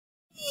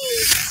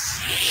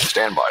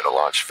Stand by to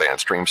launch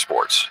FanStream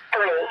Sports.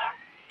 3,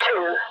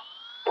 2,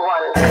 1.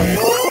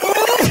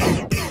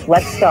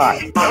 Let's start.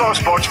 Hello,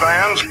 sports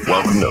fans.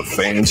 Welcome to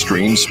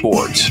FanStream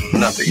Sports.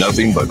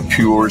 Nothing but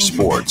pure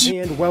sports.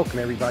 And welcome,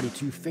 everybody,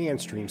 to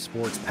FanStream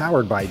Sports,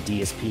 powered by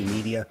DSP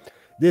Media.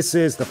 This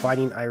is the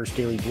Fighting Irish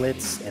Daily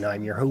Blitz, and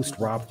I'm your host,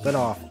 Rob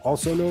Thitoff,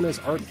 also known as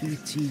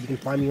RPT. You can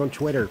find me on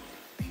Twitter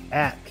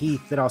at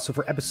PThitoff. So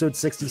for episode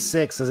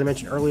 66, as I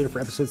mentioned earlier, for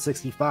episode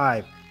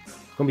 65,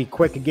 it's going to be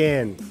quick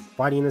again.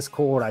 Fighting this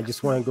cold. I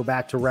just want to go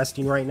back to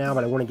resting right now,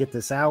 but I want to get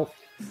this out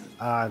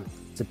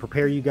to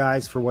prepare you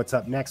guys for what's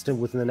up next and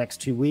within the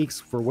next 2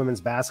 weeks for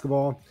women's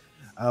basketball,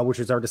 which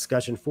is our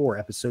discussion for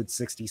episode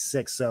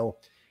 66. So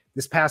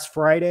this past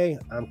Friday,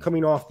 I'm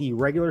coming off the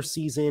regular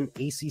season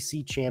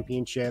ACC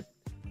championship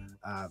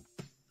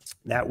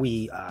that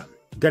we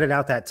gutted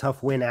out that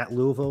tough win at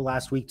Louisville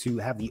last week to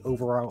have the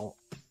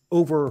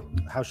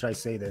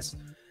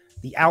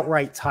the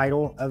outright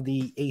title of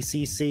the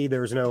ACC.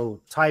 There's no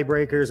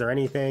tiebreakers or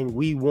anything.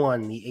 We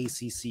won the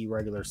ACC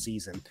regular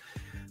season.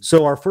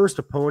 So our first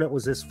opponent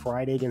was this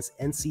Friday against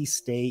NC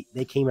State.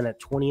 They came in at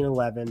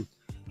 20-11.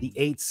 The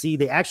 8th seed,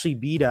 they actually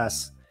beat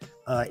us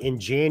in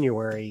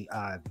January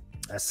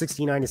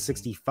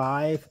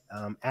 69-65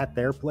 at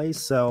their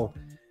place. So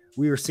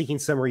we were seeking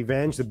some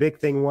revenge. The big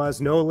thing was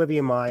no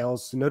Olivia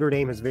Miles. Notre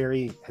Dame has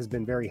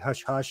been very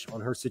hush-hush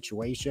on her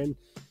situation.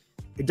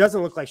 It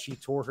doesn't look like she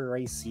tore her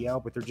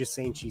ACL, but they're just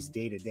saying she's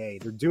day-to-day.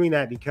 They're doing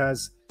that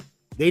because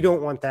they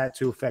don't want that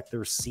to affect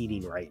their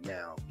seeding right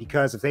now.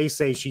 Because if they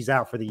say she's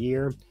out for the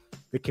year,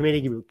 the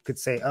committee could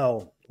say,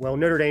 oh, well,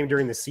 Notre Dame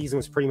during the season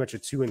was pretty much a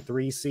 2 and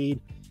 3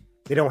 seed.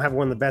 They don't have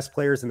one of the best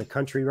players in the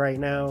country right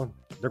now.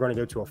 They're going to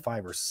go to a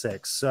 5 or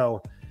 6.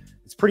 So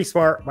it's pretty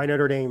smart by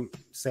Notre Dame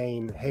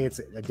saying, hey, it's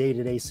a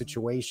day-to-day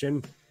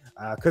situation.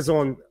 Because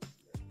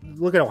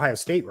look at Ohio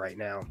State right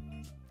now.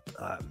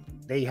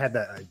 They had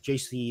the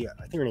JC,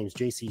 I think her name is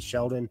JC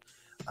Sheldon.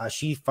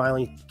 She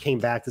finally came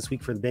back this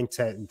week for the Big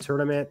Ten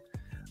tournament.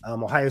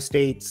 Ohio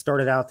State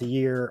started out the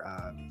year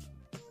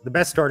the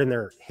best start in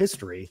their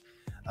history,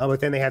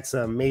 but then they had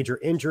some major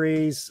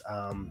injuries.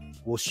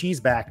 Well, she's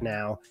back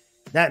now.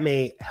 That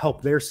may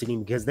help their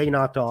seeding because they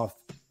knocked off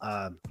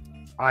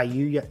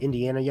IU,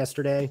 Indiana,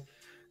 yesterday.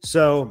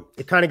 So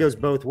it kind of goes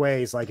both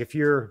ways. Like if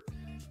you're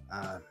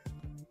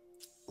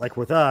like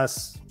with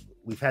us,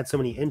 we've had so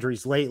many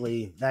injuries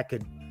lately that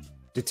could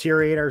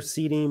deteriorate our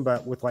seeding,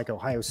 but with like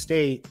Ohio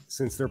State,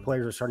 since their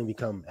players are starting to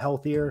become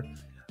healthier,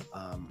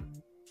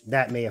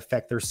 that may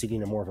affect their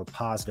seeding in more of a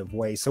positive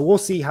way. So we'll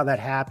see how that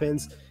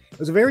happens. It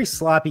was a very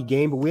sloppy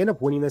game, but we end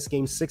up winning this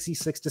game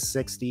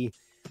 66-60,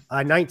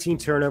 19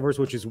 turnovers,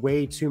 which is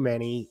way too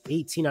many,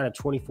 18 out of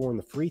 24 in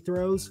the free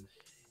throws,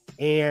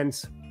 and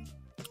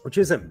which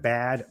isn't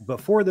bad,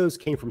 but 4 of those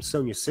came from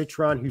Sonia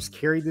Citron, who's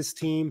carried this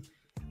team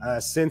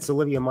since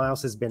Olivia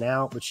Miles has been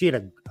out, but she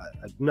had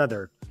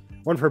another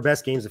one of her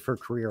best games of her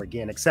career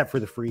again, except for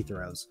the free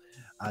throws.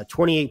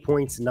 28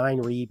 points, 9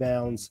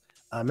 rebounds.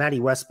 Maddie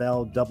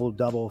Westbell,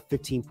 double-double,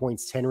 15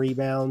 points, 10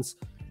 rebounds.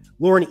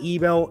 Lauren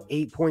Ebel,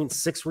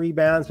 8.6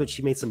 rebounds, but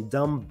she made some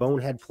dumb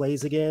bonehead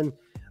plays again.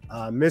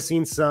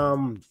 Missing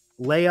some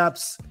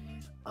layups.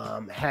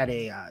 Had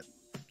a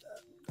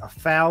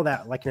foul,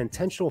 that like an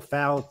intentional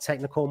foul,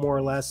 technical more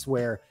or less,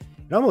 where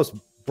it almost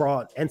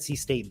brought NC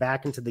State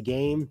back into the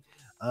game.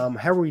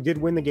 However, we did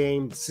win the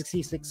game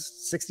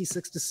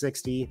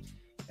 66-60,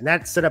 and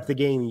that set up the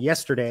game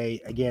yesterday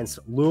against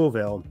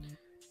Louisville,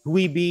 who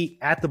we beat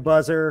at the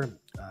buzzer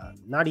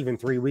not even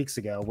 3 weeks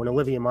ago when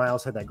Olivia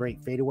Miles had that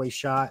great fadeaway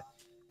shot.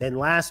 Then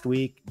last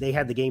week, they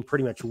had the game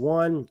pretty much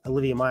won.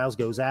 Olivia Miles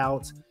goes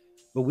out,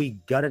 but we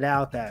gutted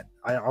out that.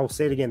 I'll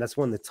say it again, that's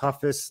one of the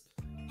toughest,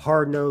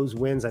 hard-nosed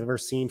wins I've ever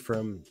seen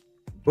from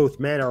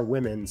both men or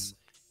women's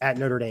at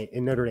Notre Dame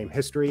in Notre Dame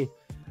history.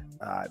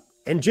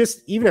 And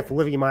just even if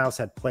Olivia Miles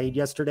had played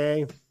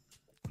yesterday,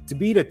 to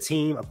beat a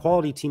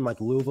quality team like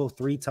Louisville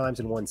 3 times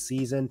in one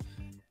season,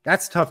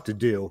 that's tough to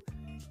do.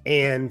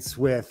 And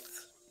with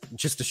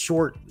just a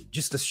short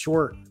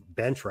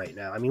bench right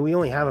now. I mean, we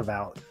only have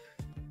about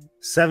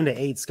 7 to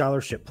 8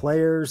 scholarship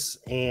players,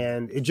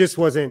 and it just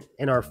wasn't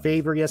in our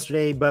favor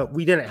yesterday, but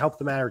we didn't help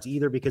the matters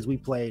either because we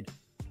played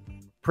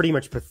pretty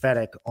much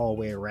pathetic all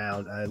the way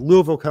around.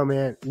 Louisville came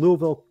in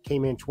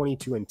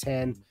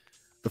 22-10.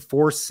 The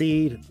 4th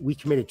seed, we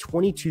committed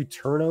 22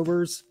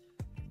 turnovers.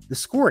 The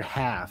score at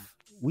half,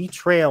 we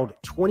trailed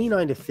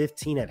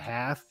 29-15 at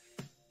half.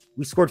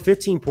 We scored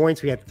 15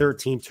 points. We had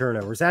 13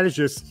 turnovers. That is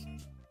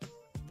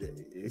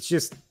it's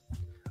just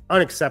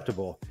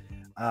unacceptable.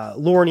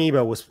 Lauren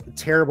Ebo was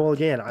terrible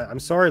again. I'm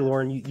sorry,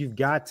 Lauren. You've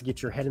got to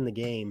get your head in the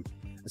game,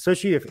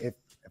 especially if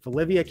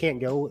Olivia can't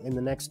go in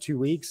the next 2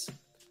 weeks.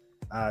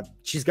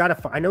 She's got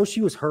to. I know she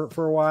was hurt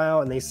for a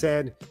while, and they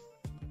said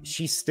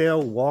she's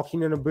still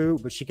walking in a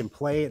boot, but she can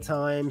play at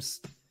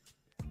times.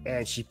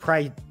 And she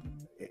probably,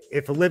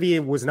 if Olivia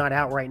was not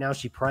out right now,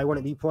 she probably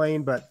wouldn't be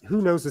playing, but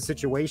who knows the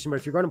situation. But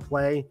if you're going to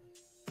play,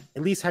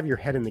 at least have your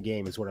head in the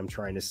game is what I'm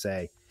trying to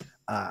say.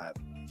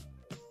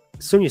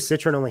 Sonia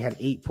Citron only had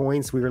 8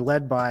 points. We were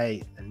led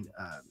by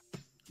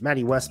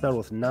Maddie Westbeld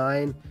with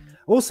 9.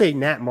 I will say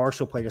Nat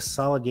Marshall played a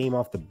solid game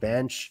off the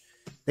bench.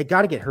 They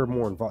got to get her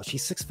more involved.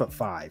 She's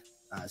 6'5".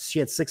 She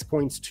had 6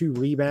 points, 2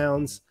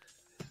 rebounds.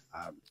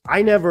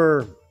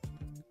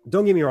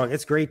 Don't get me wrong,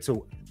 it's great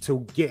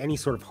to get any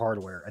sort of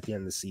hardware at the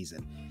end of the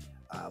season.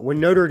 When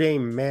Notre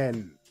Dame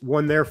men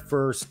won their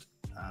first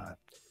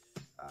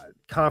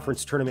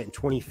conference tournament in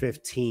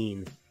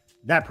 2015,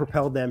 that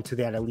propelled them to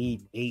that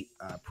Elite 8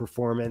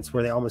 performance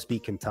where they almost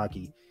beat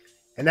Kentucky.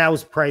 And that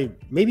was probably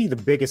maybe the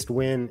biggest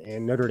win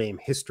in Notre Dame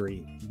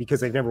history because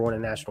they've never won a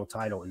national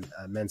title in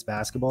men's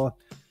basketball.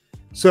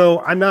 So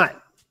I'm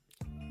not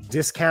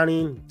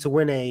discounting to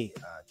win a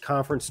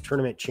conference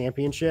tournament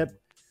championship,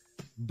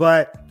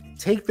 but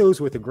take those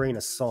with a grain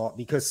of salt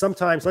because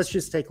sometimes, let's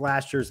just take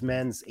last year's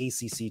men's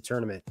ACC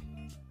tournament.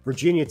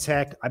 Virginia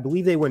Tech, I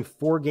believe they win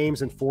 4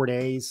 games in 4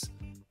 days,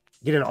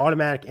 get an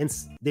automatic,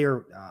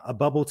 they're a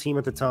bubble team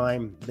at the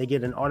time. They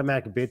get an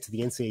automatic bid to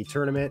the NCAA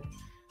tournament.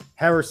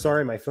 However,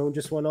 sorry, my phone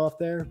just went off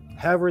there.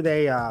 However,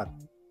 they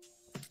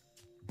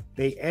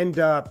end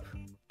up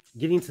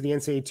getting to the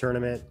NCAA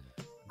tournament.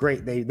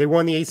 Great. They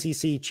won the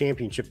ACC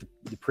championship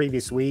the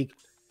previous week.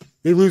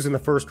 They lose in the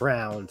first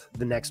round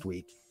the next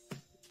week.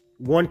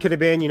 One could have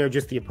been,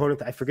 just the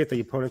opponent. I forget the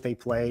opponent they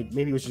played.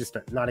 Maybe it was just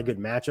not a good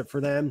matchup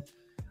for them.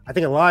 I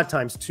think a lot of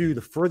times, too,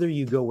 the further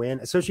you go in,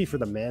 especially for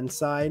the men's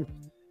side,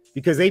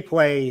 because they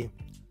play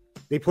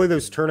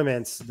those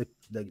tournaments,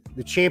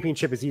 the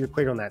championship is either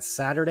played on that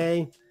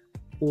Saturday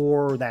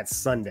or that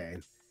Sunday.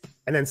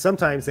 And then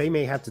sometimes they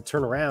may have to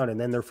turn around and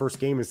then their first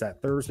game is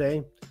that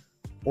Thursday.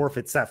 Or if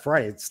it's that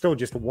Friday, it's still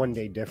just a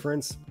 1-day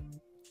difference.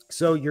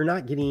 So you're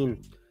not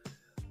getting,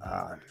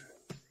 I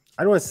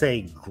don't want to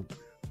say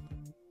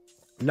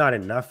not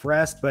enough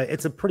rest, but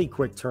it's a pretty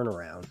quick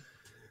turnaround.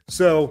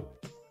 So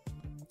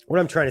what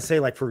I'm trying to say,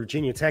 like for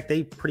Virginia Tech,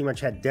 they pretty much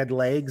had dead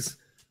legs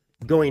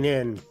going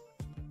in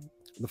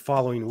the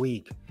following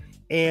week.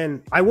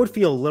 And I would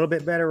feel a little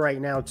bit better right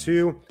now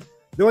too.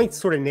 The only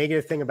sort of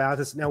negative thing about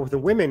this now with the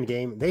women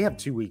game, they have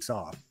 2 weeks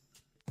off.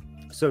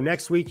 So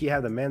next week you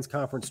have the men's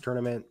conference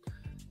tournament.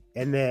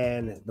 And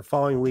then the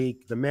following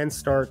week, the men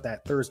start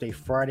that Thursday,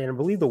 Friday. And I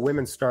believe the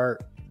women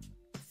start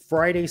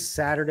Friday,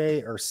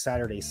 Saturday, or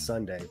Saturday,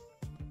 Sunday.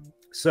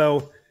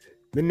 So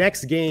the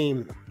next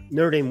game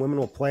Notre Dame women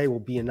will play will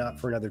be not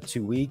for another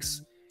 2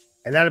 weeks.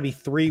 And that'll be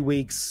 3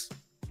 weeks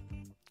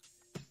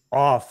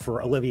off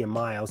for Olivia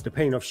Miles,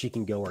 depending on if she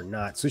can go or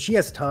not. So she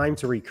has time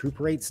to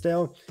recuperate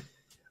still.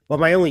 But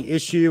my only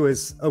issue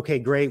is, okay,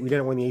 great. We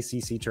didn't win the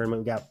ACC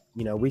tournament.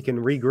 We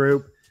can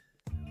regroup.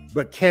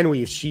 But can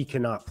we if she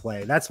cannot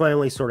play? That's my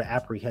only sort of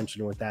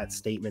apprehension with that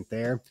statement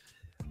there.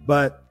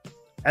 But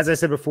as I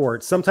said before,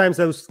 sometimes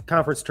those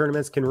conference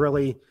tournaments can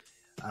really,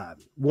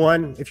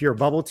 one, if you're a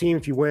bubble team,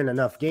 if you win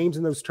enough games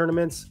in those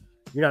tournaments,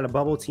 you're not a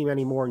bubble team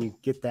anymore and you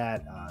get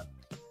that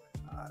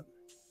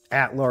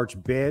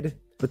at-large bid.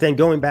 But then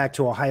going back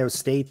to Ohio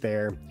State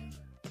there,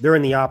 they're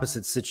in the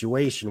opposite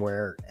situation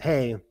where,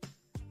 hey,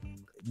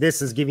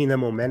 this is giving them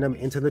momentum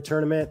into the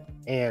tournament,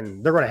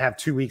 and they're going to have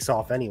 2 weeks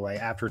off anyway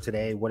after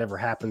today, whatever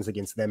happens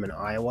against them in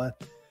Iowa.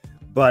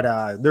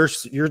 But they're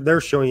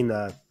showing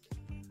the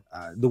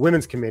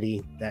women's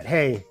committee that,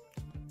 hey,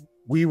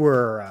 we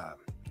were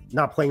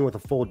not playing with a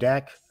full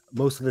deck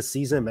most of the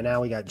season, but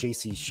now we got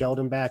JC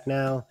Sheldon back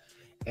now,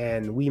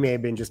 and we may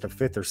have been just a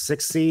 5th or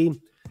 6th seed.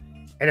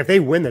 And if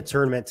they win the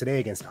tournament today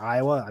against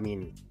Iowa, I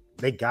mean,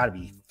 they got to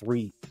be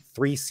three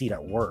seed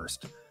at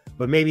worst.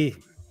 But maybe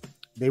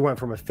they went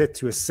from a 5th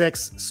to a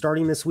 6th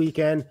starting this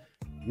weekend.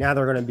 Now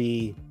they're going to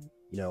be,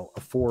 a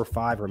 4 or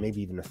 5 or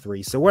maybe even a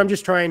 3. So what I'm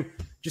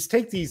just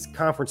take these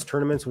conference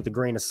tournaments with a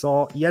grain of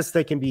salt. Yes,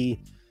 they can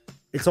be.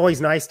 It's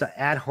always nice to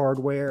add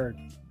hardware,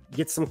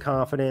 get some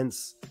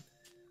confidence,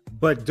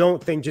 but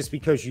don't think just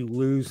because you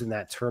lose in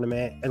that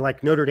tournament. And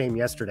like Notre Dame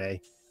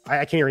yesterday,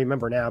 I can't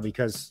remember now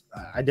because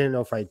I didn't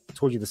know if I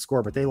told you the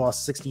score, but they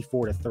lost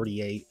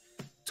 64-38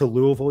 to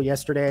Louisville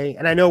yesterday.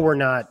 And I know we're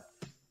not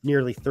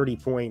nearly 30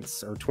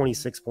 points or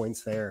 26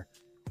 points there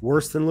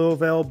worse than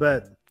Louisville,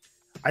 but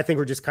I think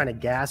we're just kind of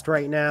gassed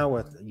right now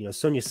with,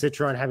 Sonia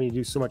Citron having to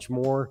do so much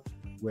more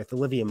with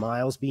Olivia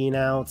Miles being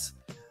out.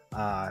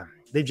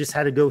 They've just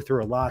had to go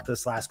through a lot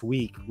this last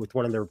week with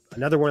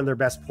another one of their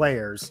best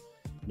players,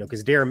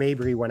 because Dara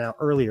Mabry went out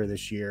earlier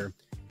this year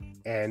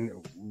and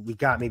we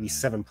got maybe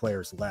 7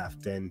 players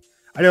left. And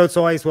I know it's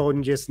always, well,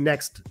 just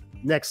next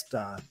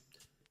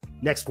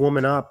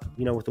woman up,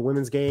 with the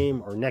women's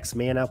game, or next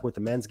man up with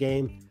the men's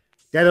game.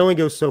 That only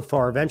goes so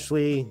far.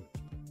 Eventually,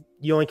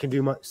 you only can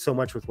do so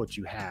much with what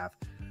you have.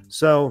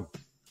 So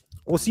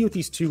we'll see what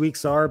these 2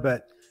 weeks are.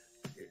 But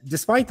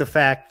despite the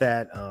fact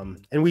that,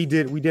 and we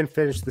didn't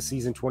finish the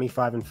season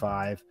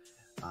 25-5.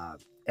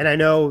 And I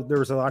know there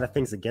was a lot of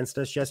things against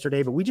us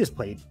yesterday, but we just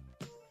played.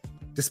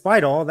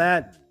 Despite all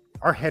that,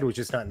 our head was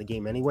just not in the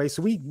game anyway.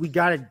 So we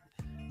got to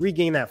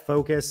regain that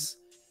focus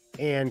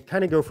and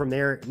kind of go from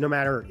there, no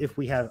matter if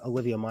we have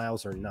Olivia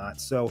Miles or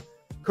not. So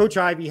Coach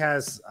Ivey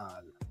has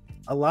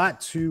a lot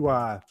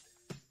to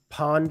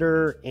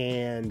ponder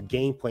and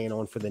game plan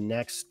on for the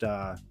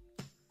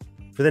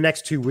for the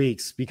next 2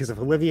 weeks, because if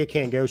Olivia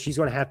can't go, she's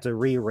going to have to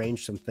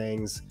rearrange some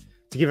things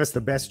to give us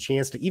the best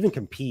chance to even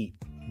compete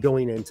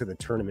going into the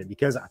tournament.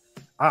 Because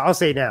I'll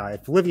say now,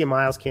 if Olivia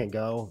Miles can't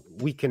go,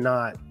 we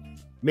cannot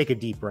make a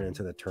deep run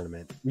into the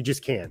tournament. We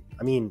just can't.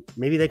 I mean,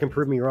 maybe they can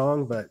prove me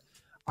wrong, but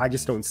I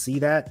just don't see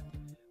that.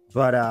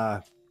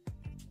 But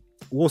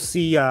we'll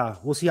see how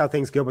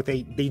things go. But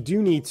they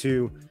do need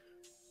to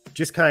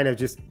just kind of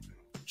just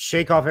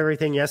shake off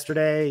everything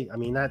yesterday. I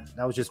mean, that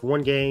was just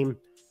one game.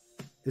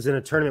 It was in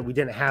a tournament we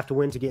didn't have to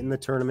win to get in the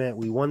tournament.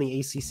 We won the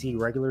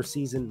ACC regular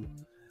season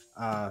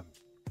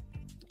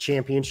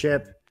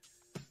championship,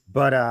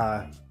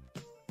 but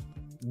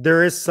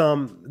there is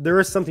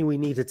something we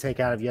need to take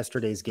out of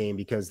yesterday's game,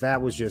 because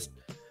that was just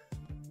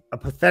a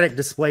pathetic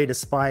display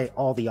despite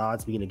all the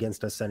odds being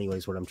against us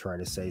anyways, what I'm trying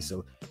to say.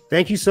 So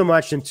thank you so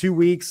much. In 2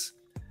 weeks,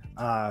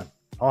 I'll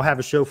have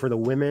a show for the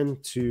women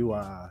to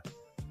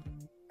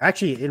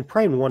actually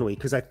probably in 1 week,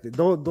 because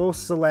they'll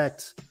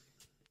select,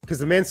 because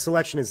the men's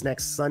selection is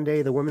next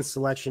Sunday. The women's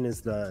selection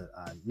is the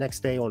next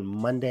day on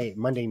Monday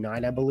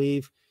night, I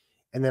believe.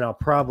 And then I'll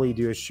probably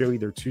do a show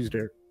either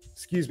Tuesday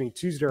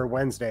or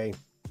Wednesday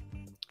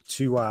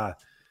to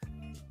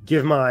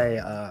give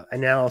my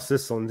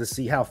analysis on to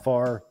see how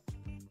far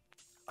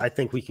I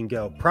think we can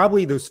go.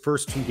 Probably those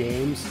first 2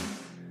 games.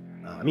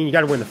 I mean, you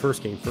got to win the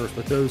first game first,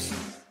 but the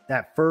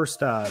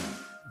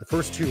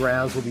first 2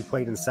 rounds will be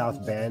played in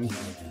South Bend.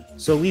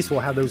 So at least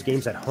we'll have those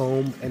games at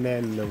home, and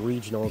then the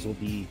regionals will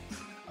be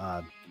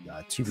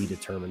to be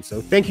determined. So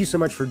thank you so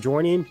much for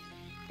joining.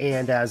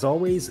 And as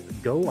always,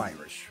 go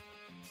Irish.